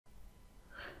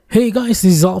Hey guys,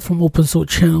 this is Al from Open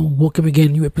Source Channel. Welcome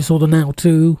again, new episode on How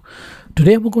To.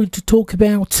 Today we're going to talk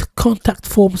about Contact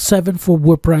Form 7 for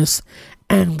WordPress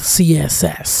and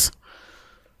CSS.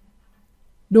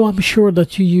 Now I'm sure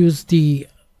that you use the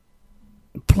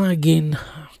plugin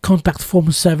Contact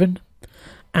Form 7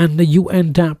 and you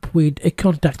end up with a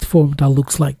contact form that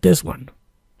looks like this one.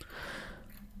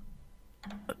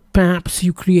 Perhaps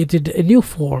you created a new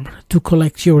form to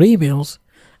collect your emails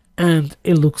and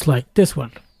it looks like this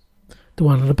one. The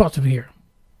one at the bottom here.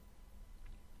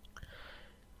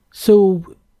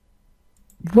 So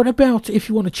what about if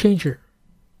you want to change it?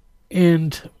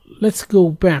 And let's go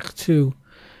back to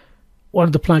one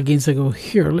of the plugins. I go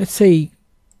here. Let's say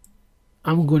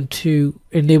I'm going to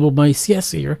enable my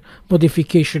CSS here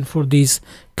modification for this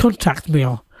contact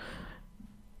mail.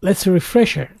 Let's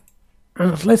refresh it.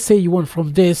 And let's say you want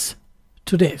from this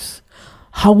to this.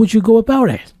 How would you go about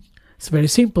it? It's very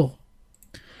simple.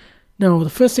 Now,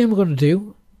 the first thing I'm going to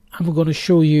do, I'm going to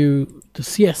show you the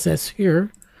CSS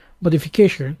here,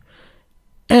 modification.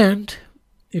 And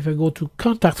if I go to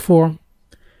contact form,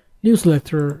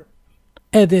 newsletter,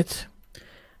 edit,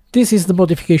 this is the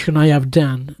modification I have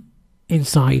done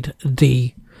inside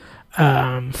the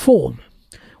form.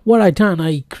 What I done,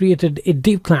 I created a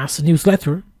div class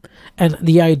newsletter and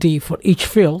the ID for each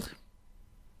field.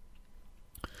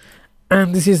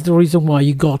 And this is the reason why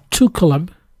you got two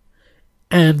columns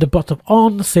and the bottom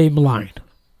on the same line.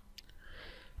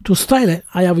 To style it,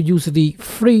 I have used the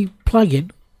free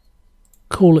plugin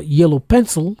called Yellow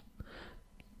Pencil,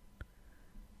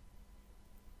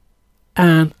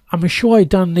 and I'm sure I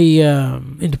done the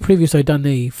in the previous I done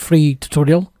a free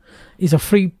tutorial. It's a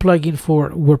free plugin for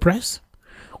WordPress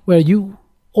where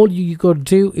all you got to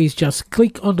do is just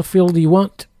click on the field you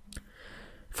want.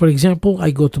 For example,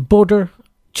 I go to border,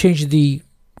 change the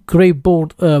gray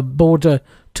border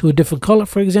to a different color.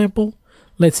 For example,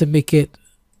 let's make it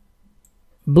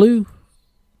blue.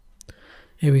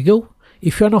 Here we go.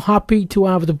 If you're not happy to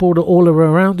have the border all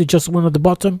around, just one at the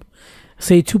bottom,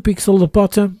 say 2 pixels at the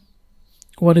bottom,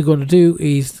 what I'm going to do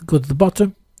is go to the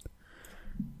bottom,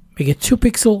 make it 2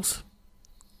 pixels.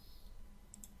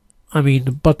 I mean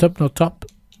the bottom, not top,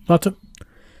 bottom.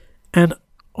 And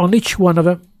on each one of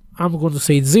them, I'm going to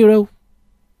say 0,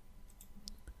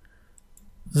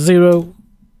 0,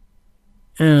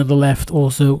 and the left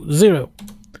also 0.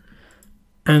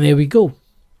 And there we go.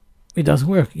 It doesn't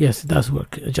work. Yes, it does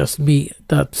work. Just me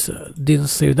that didn't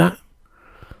save that.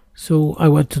 So I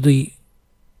went to the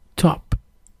top,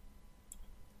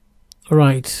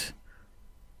 right,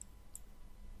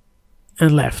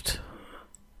 and left.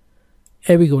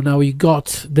 There we go. Now you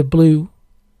got the blue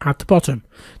at the bottom.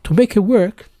 To make it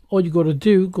work, all you got to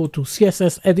do, go to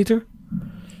CSS editor,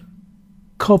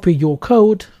 copy your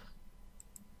code,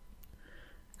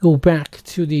 go back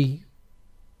to the,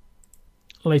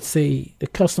 let's say, the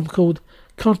custom code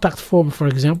contact form, for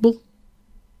example,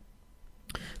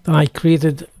 that I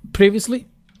created previously,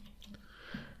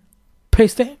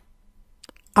 paste it,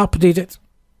 update it,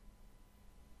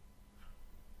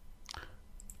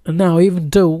 and now even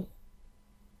though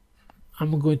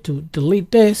I'm going to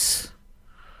delete this,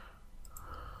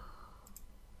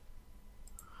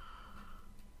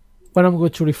 when I'm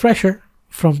going to refresh it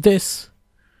from this,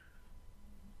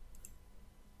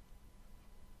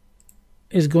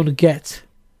 is going to get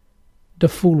the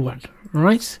full one,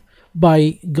 right?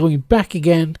 By going back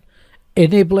again,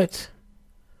 enable it,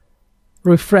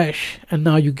 refresh, and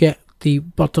now you get the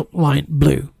bottom line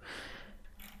blue.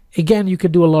 Again, you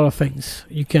can do a lot of things.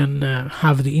 You can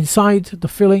have the inside, the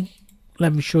filling.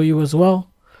 Let me show you as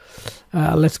well.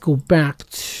 Let's go back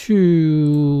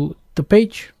to the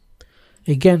page.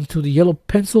 Again, to the yellow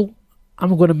pencil.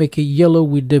 I'm going to make a yellow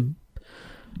with the,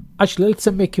 actually, let's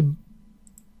make a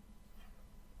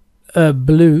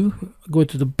blue. Go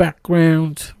to the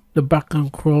background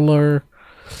color.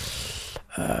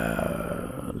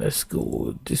 Let's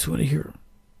go this one here.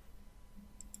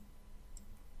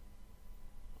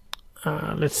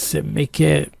 Let's make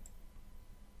it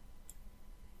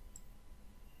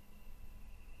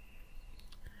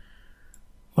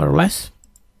more or less.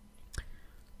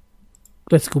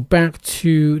 Let's go back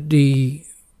to the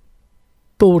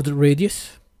border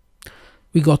radius.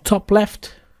 We got top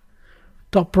left,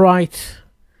 top right,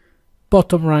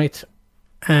 bottom right,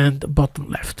 and bottom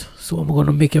left. So I'm going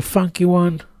to make a funky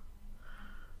one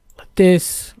like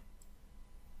this.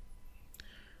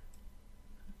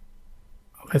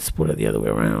 Let's put it the other way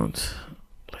around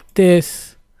like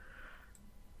this.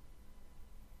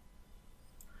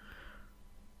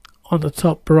 On the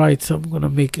top right, so I'm going to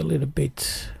make a little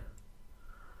bit,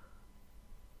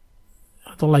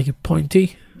 I don't like it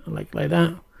pointy, I like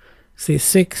that. Say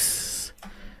 6,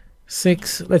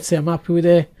 6. Let's say I'm happy with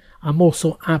it. I'm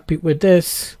also happy with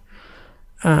this.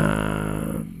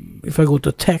 If I go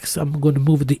to text, I'm going to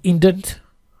move the indent.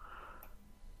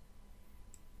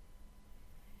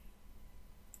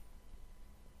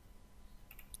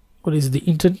 What is the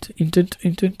indent?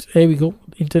 Indent. There we go.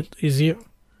 Indent is here.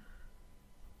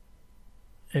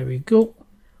 There we go.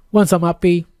 Once I'm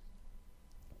happy,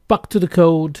 back to the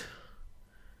code.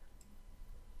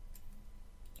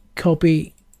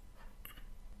 Copy.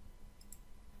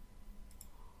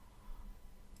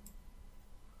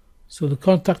 So the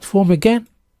contact form again.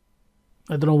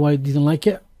 I don't know why I didn't like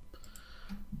it.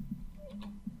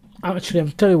 Actually,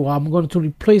 I'm telling you what, I'm going to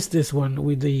replace this one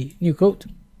with the new code.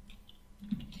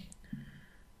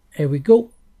 There we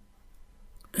go.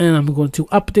 And I'm going to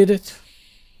update it.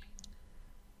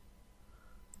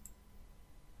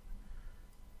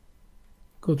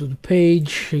 Go to the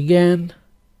page again.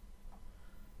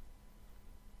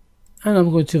 And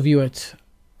I'm going to view it.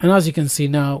 And as you can see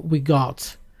now, we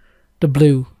got the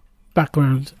blue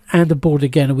background and the border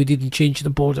again. We didn't change the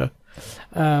border.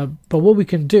 But what we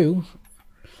can do,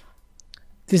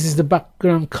 this is the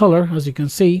background color, as you can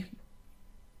see.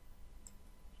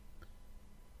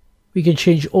 We can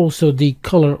change also the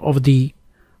color of the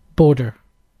border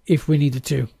if we needed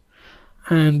to.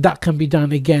 And that can be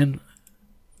done again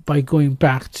by going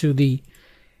back to the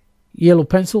yellow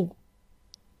pencil.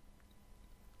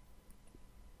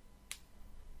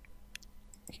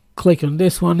 Click on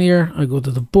this one here. I go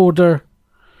to the border.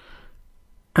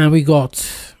 And we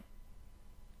got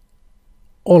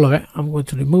all of it. I'm going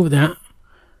to remove that.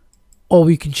 Or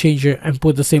we can change it and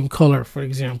put the same color, for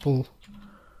example.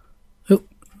 Oh.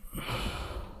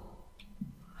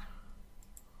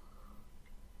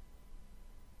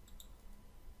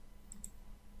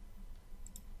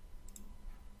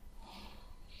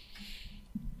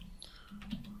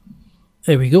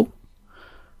 There we go.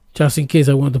 Just in case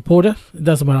I want the border. It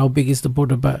doesn't matter how big is the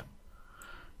border, but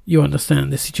you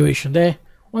understand the situation there.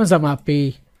 Once I'm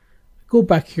happy, go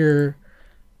back here.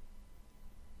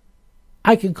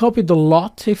 I can copy the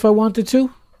lot if I wanted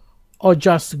to, or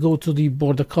just go to the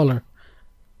border color.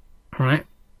 All right.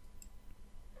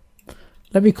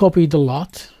 Let me copy the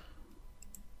lot.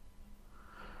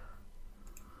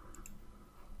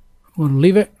 I'm going to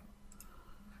leave it.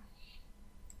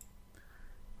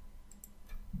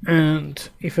 And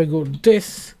if I go to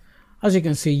this, as you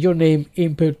can see, your name,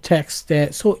 input, text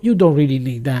there. So you don't really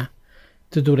need that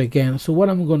to do it again. So what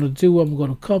I'm going to do, I'm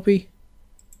going to copy.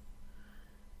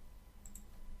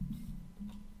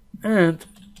 And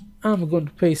I'm going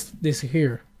to paste this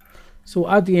here. So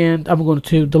at the end, I'm going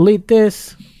to delete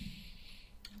this.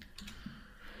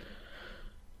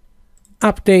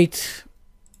 Update.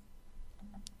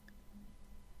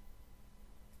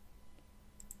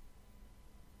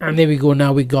 And there we go.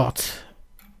 Now we got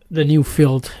the new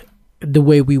field the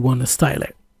way we want to style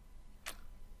it.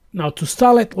 Now to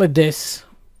style it like this,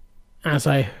 as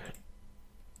I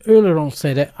earlier on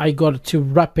said it, I got to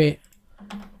wrap it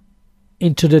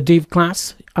into the div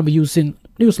class. I'm using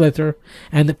newsletter,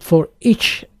 and for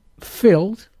each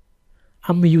field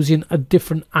I'm using a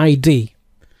different ID.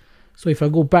 So if I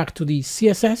go back to the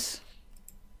CSS,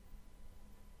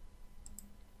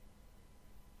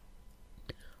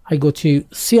 I go to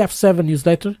CF7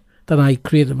 newsletter that I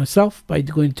created myself by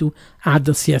going to add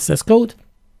the CSS code.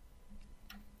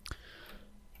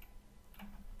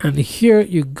 And here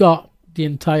you got the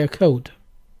entire code.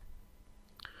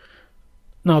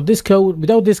 Now this code,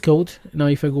 without this code, now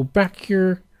if I go back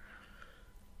here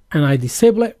and I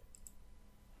disable it,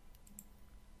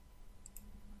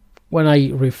 when I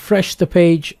refresh the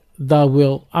page, that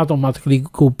will automatically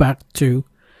go back to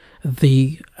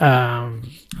the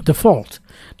default.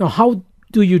 Now how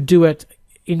do you do it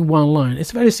in one line?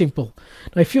 It's very simple.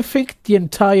 Now if you think the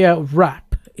entire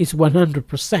wrap is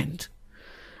 100%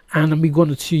 and we're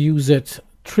going to use it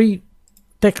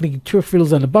technically two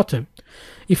fields on the bottom,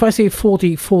 if I say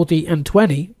 40 40 and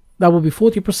 20, that will be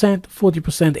 40%,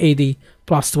 40%, 80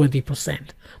 plus 20%.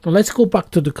 Now let's go back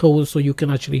to the code so you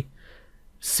can actually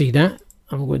see that.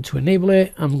 I'm going to enable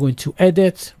it. I'm going to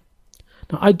edit.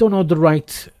 Now I don't know the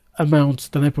right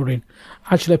amount that I put in.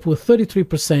 Actually I put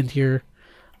 33% here.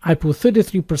 I put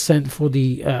 33% for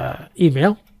the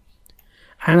email,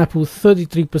 and I put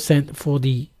 33% for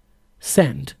the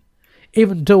send.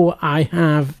 Even though I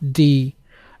have the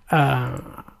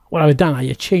what I've done,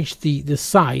 I changed the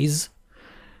size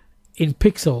in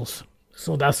pixels.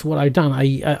 So that's what I've done.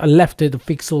 I left it the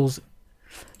pixels.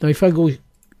 Now if I go,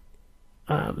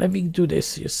 let me do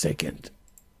this a second.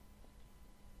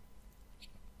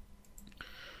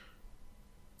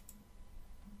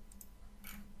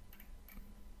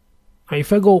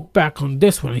 If I go back on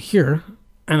this one here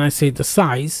and I say the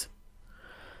size,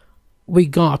 we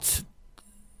got,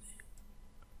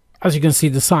 as you can see,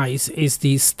 the size is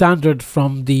the standard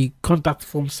from the contact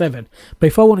form 7. But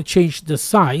if I want to change the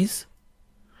size,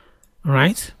 all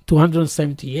right, to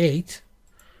 178,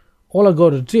 all I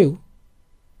got to do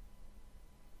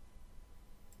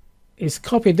is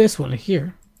copy this one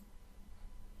here.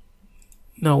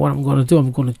 Now what I'm going to do,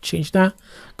 I'm going to change that.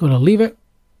 I'm going to leave it,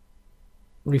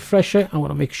 refresh it. I want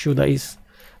to make sure that it's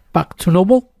back to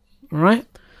normal. All right,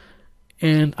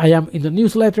 and I am in the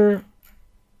newsletter.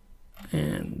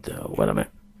 And what am I?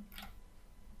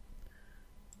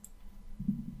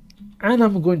 And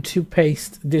I'm going to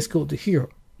paste this code here.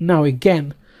 Now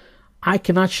again, I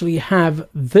can actually have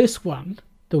this one,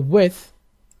 the width.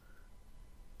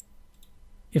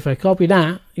 If I copy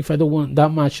that, if I don't want that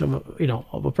much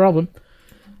of a problem,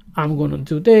 I'm going to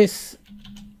do this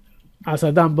as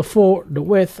I done before, the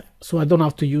width, so I don't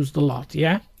have to use the lot.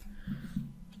 Yeah.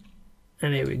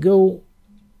 And there we go.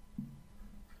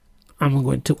 I'm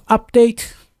going to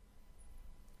update.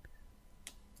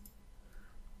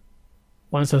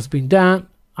 Once that's been done,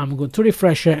 I'm going to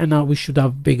refresh it, and now we should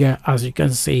have bigger, as you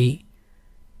can see,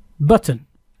 button.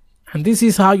 And this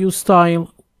is how you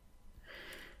style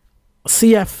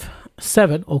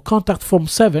CF7 or contact form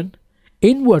 7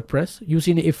 in WordPress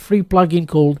using a free plugin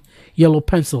called Yellow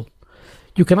Pencil.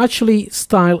 You can actually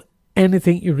style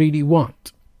anything you really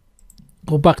want.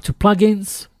 Go back to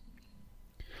plugins.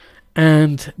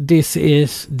 And this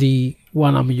is the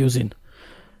one I'm using.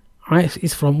 All right,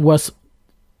 it's from West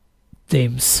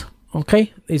Themes.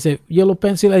 Okay, it's a Yellow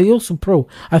Pencil, and also Pro.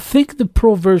 I think the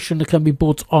Pro version can be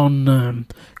bought on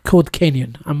Code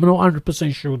Canyon. I'm not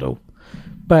 100% sure though,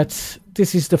 but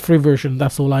this is the free version.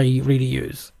 That's all I really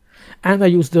use. And I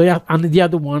use the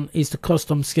other one is the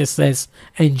custom CSS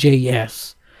and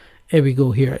JS. Here we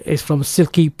go. Here it's from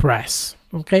Silky Press.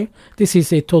 Okay, this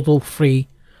is a total free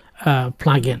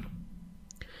plugin.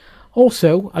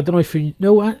 Also, I don't know if you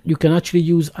know what, you can actually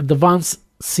use advanced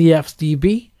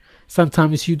CFDB.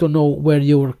 Sometimes you don't know where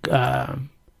your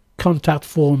contact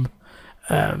form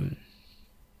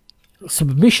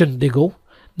submission they go.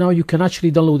 Now you can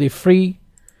actually download a free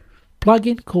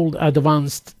plugin called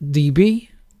Advanced DB.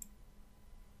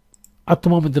 At the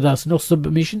moment there's no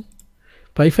submission,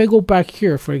 but if I go back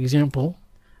here, for example,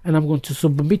 and I'm going to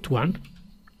submit one,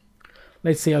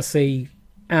 let's say I say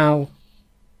Al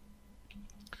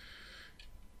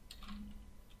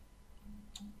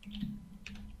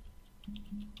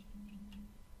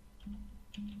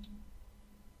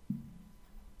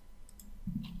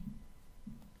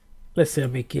let's say I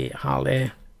make it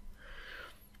Halle.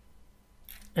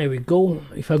 There we go.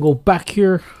 If I go back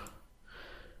here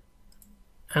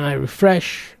and I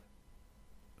refresh,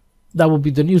 that will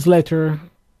be the newsletter,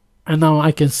 and now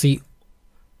I can see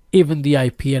even the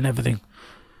IP and everything.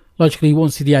 Logically you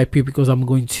won't see the IP because I'm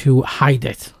going to hide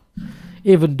it,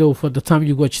 even though for the time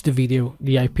you watch the video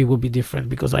the IP will be different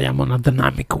because I am on a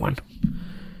dynamic one.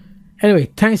 Anyway,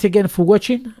 thanks again for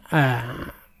watching,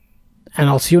 and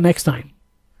I'll see you next time.